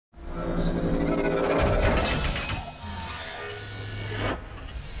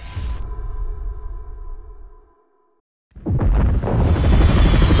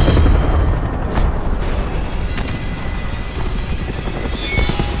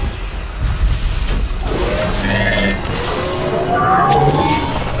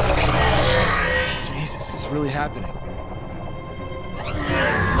happening?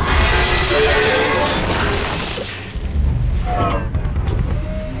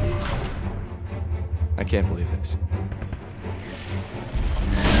 I can't believe this.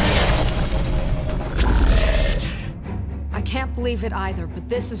 I can't believe it either, but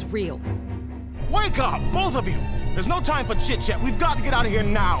this is real. Wake up, both of you! There's no time for chit-chat. We've got to get out of here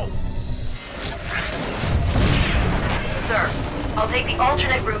now. Sir, I'll take the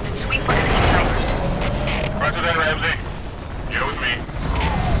alternate route and sweep for enemy snipers. Roger that, Ramsey. Get with me.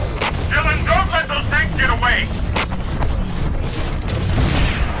 Dylan, don't let those tanks get away!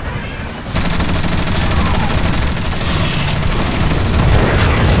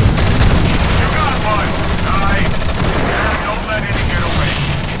 You got one! Nice! Yeah, don't let any get away.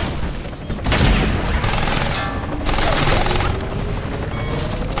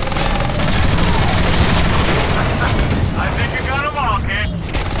 I think you got them all, kid.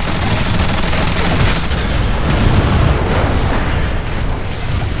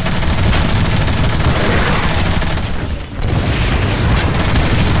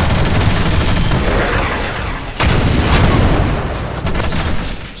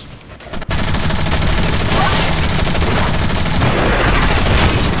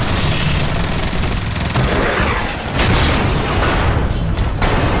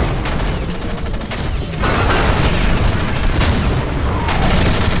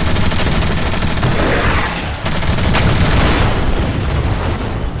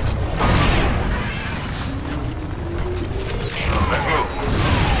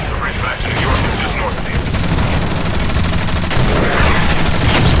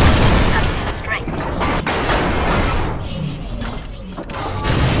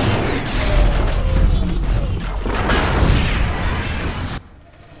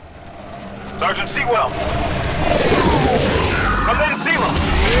 Sergeant Sewell! Come in, Sela!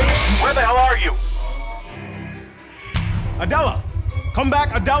 Where the hell are you? Adela! Come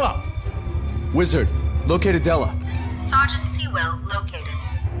back, Adela! Wizard, locate Adela. Sergeant Sewell located.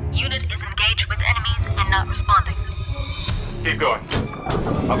 Unit is engaged with enemies and not responding. Keep going.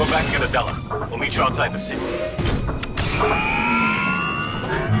 I'll go back and get Adela. We'll meet you outside the city.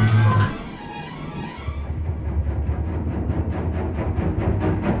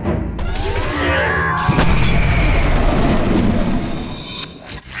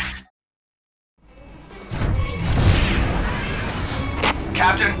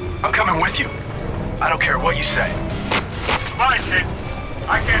 Captain, I'm coming with you. I don't care what you say. Fine, kid.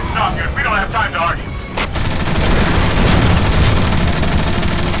 I can't stop you. We don't have time to argue.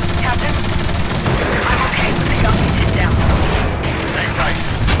 Captain, I'm okay with the young kid down. Hang tight.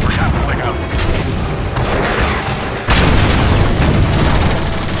 We're halfway out.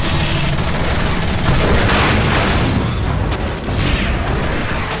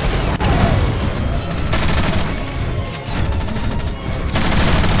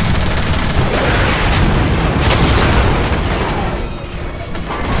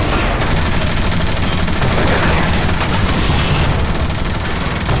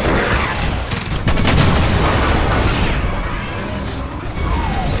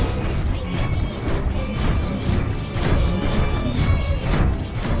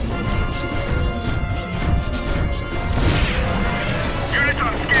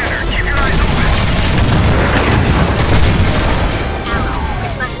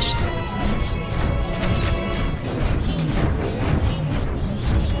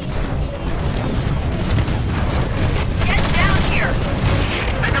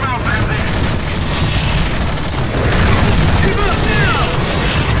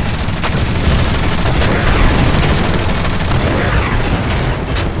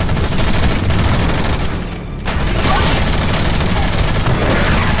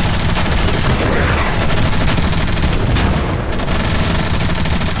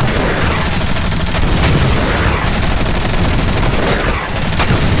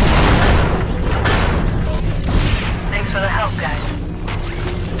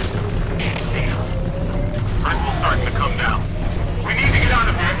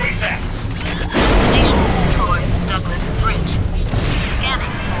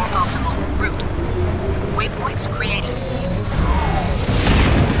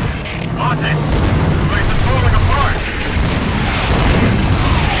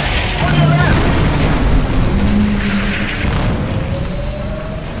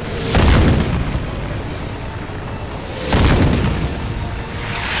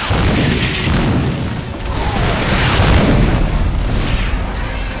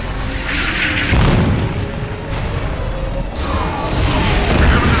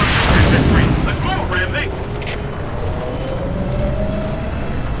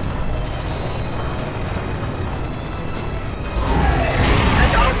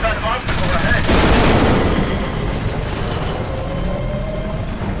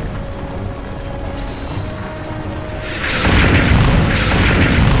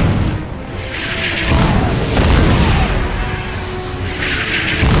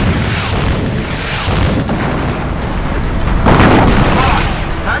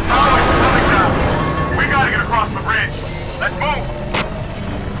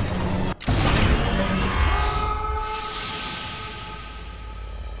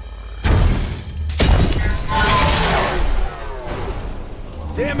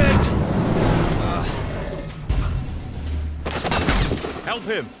 it! Help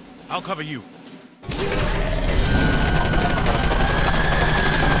him. I'll cover you.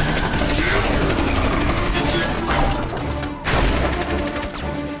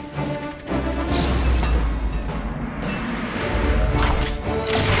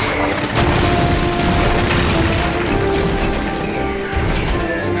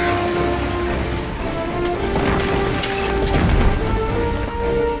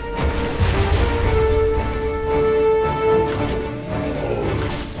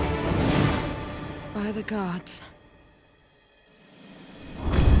 By the gods.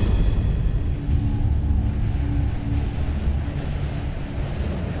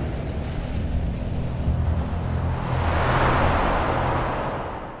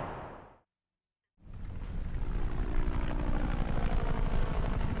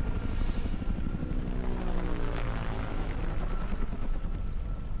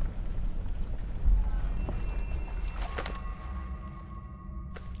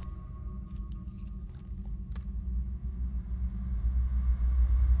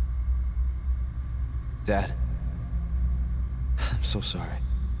 Dad. I'm so sorry.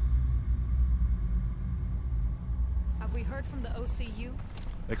 Have we heard from the OCU?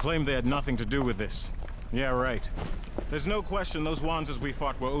 They claimed they had nothing to do with this. Yeah, right. There's no question those Wanzers we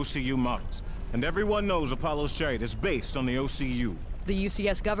fought were OCU models. And everyone knows Apollo's chariot is based on the OCU. The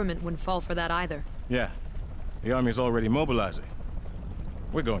UCS government wouldn't fall for that either. Yeah. The army's already mobilizing.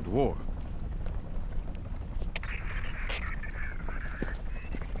 We're going to war.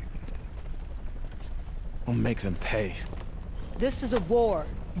 We'll make them pay. This is a war,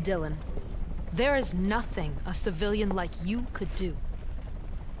 Dylan. There is nothing a civilian like you could do.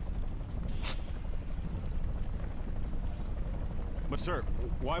 But sir,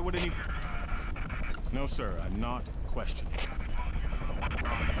 why would any... No, sir, I'm not questioning.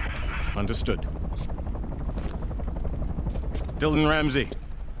 Understood. Dylan Ramsey,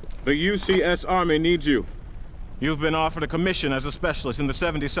 the UCS Army needs you. You've been offered a commission as a specialist in the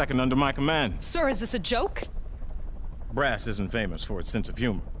 72nd under my command. Sir, is this a joke? Brass isn't famous for its sense of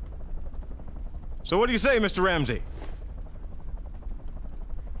humor. So what do you say, Mr. Ramsey?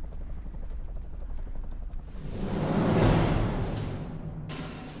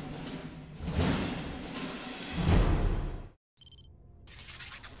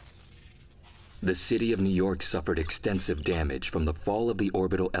 The city of New York suffered extensive damage from the fall of the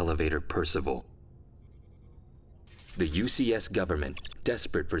orbital elevator Percival. The UCS government,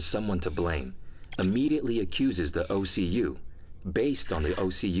 desperate for someone to blame, immediately accuses the OCU, based on the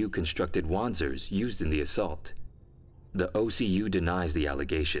OCU-constructed Wanzers used in the assault. The OCU denies the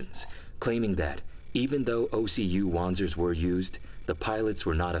allegations, claiming that, even though OCU Wanzers were used, the pilots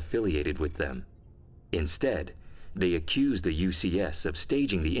were not affiliated with them. Instead, they accuse the UCS of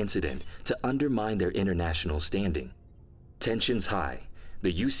staging the incident to undermine their international standing. Tensions high,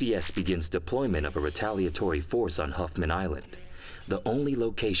 the UCS begins deployment of a retaliatory force on Huffman Island, the only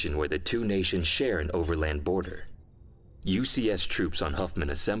location where the two nations share an overland border. UCS troops on Huffman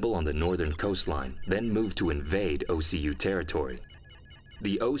assemble on the northern coastline, then move to invade OCU territory.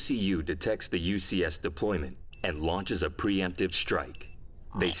 The OCU detects the UCS deployment and launches a preemptive strike.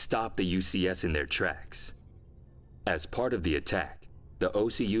 They stop the UCS in their tracks. As part of the attack, the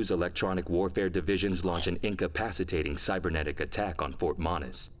OCU's electronic warfare divisions launch an incapacitating cybernetic attack on Fort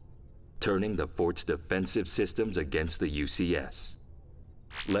Monis, turning the fort's defensive systems against the UCS.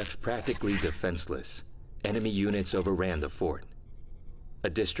 Left practically defenseless, enemy units overran the fort. A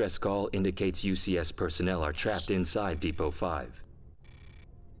distress call indicates UCS personnel are trapped inside Depot 5.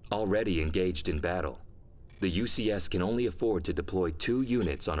 Already engaged in battle, the UCS can only afford to deploy 2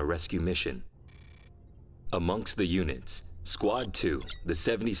 units on a rescue mission. Amongst the units, Squad 2, the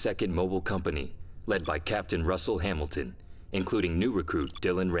 72nd Mobile Company, led by Captain Russell Hamilton, including new recruit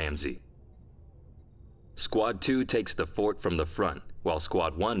Dylan Ramsey. Squad 2 takes the fort from the front, while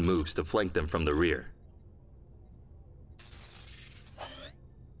Squad 1 moves to flank them from the rear.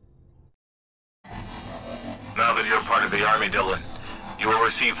 Now that you're part of the Army, Dylan, you will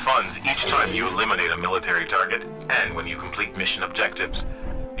receive funds each time you eliminate a military target, and when you complete mission objectives.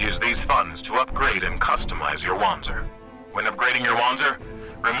 Use these funds to upgrade and customize your Wanzer. When upgrading your Wanzer,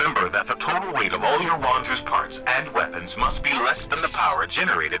 remember that the total weight of all your Wanzer's parts and weapons must be less than the power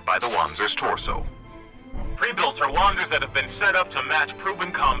generated by the Wanzer's torso. Pre-builts are Wanzers that have been set up to match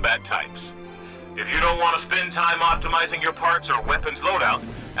proven combat types. If you don't want to spend time optimizing your parts or weapons loadout,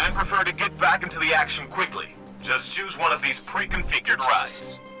 and prefer to get back into the action quickly, just choose one of these pre-configured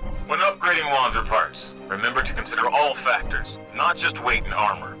rides. When upgrading Wanzer parts, remember to consider all factors, not just weight and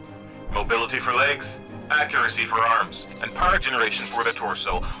armor. Mobility for legs, accuracy for arms, and power generation for the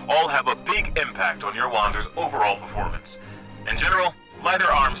torso all have a big impact on your Wanzer's overall performance. In general, lighter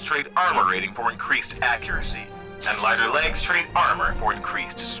arms trade armor rating for increased accuracy, and lighter legs trade armor for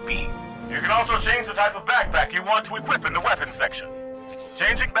increased speed. You can also change the type of backpack you want to equip in the weapons section.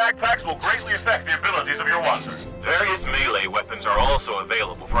 Changing backpacks will greatly affect the abilities of your Wanzer. Various melee weapons are also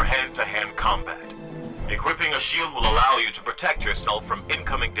available for hand-to-hand combat. Equipping a shield will allow you to protect yourself from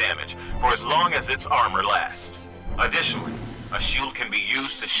incoming damage for as long as its armor lasts. Additionally, a shield can be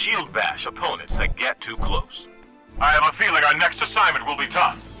used to shield bash opponents that get too close. I have a feeling our next assignment will be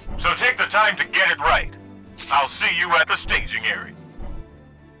tough, so take the time to get it right. I'll see you at the staging area.